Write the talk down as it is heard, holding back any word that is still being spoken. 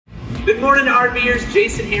Good morning, RVers.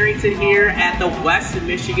 Jason Harrington here at the West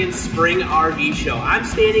Michigan Spring RV Show. I'm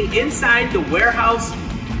standing inside the warehouse.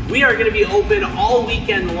 We are going to be open all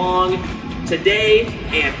weekend long, today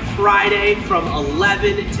and Friday from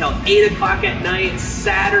 11 till 8 o'clock at night,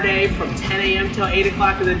 Saturday from 10 a.m. till 8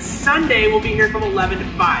 o'clock, and then Sunday we'll be here from 11 to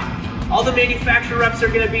 5. All the manufacturer reps are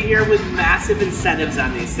going to be here with massive incentives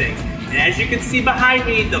on these things. And as you can see behind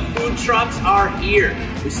me, the food trucks are here.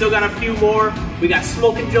 We still got a few more. We got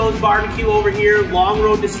Smokin' Joe's Barbecue over here, Long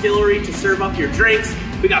Road Distillery to serve up your drinks.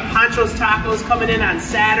 We got Pancho's Tacos coming in on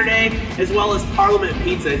Saturday, as well as Parliament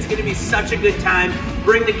Pizza. It's gonna be such a good time.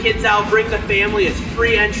 Bring the kids out, bring the family. It's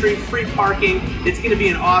free entry, free parking. It's gonna be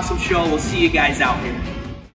an awesome show. We'll see you guys out here.